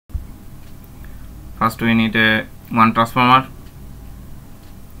First we need a one transformer,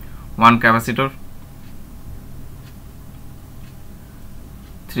 one capacitor,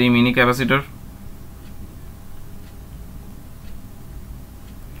 3 mini capacitor,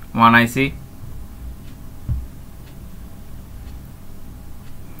 one IC,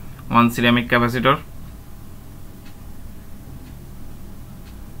 one ceramic capacitor,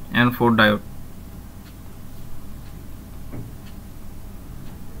 and 4 diode.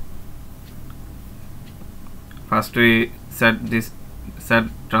 First we set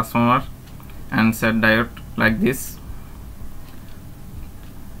transformer and set diode like this.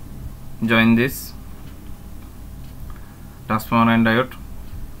 Join this transformer and diode.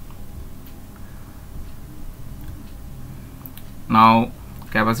 Now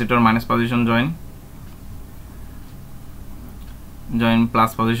capacitor minus position join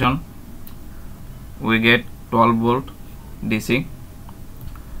plus position. We get 12 volt DC.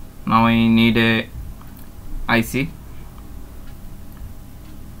 Now I need a IC,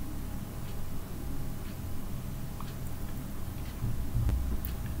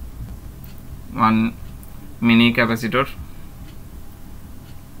 one mini capacitor,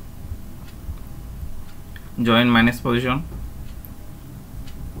 join minus position.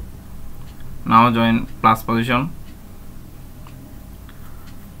 Now join plus position.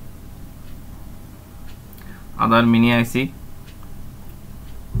 Other mini IC,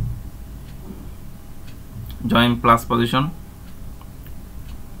 join plus position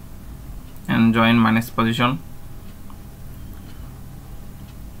and join minus position.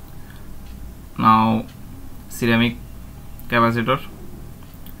 Now ceramic capacitor,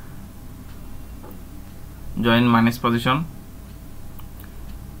 join minus position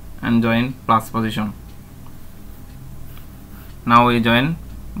and join plus position. Now we join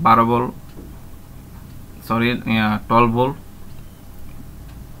 12 volt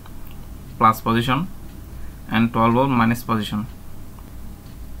plus position and 12 volt minus position.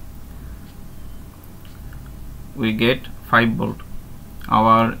 We get 5 volt.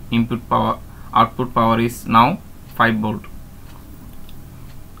 Our output power is now 5 volt.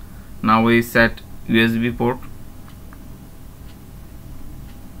 Now we set USB port.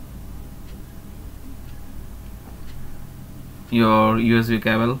 Your USB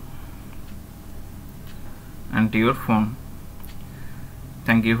cable and to your phone.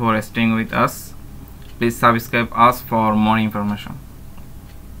 Thank you for staying with us. Please subscribe us for more information.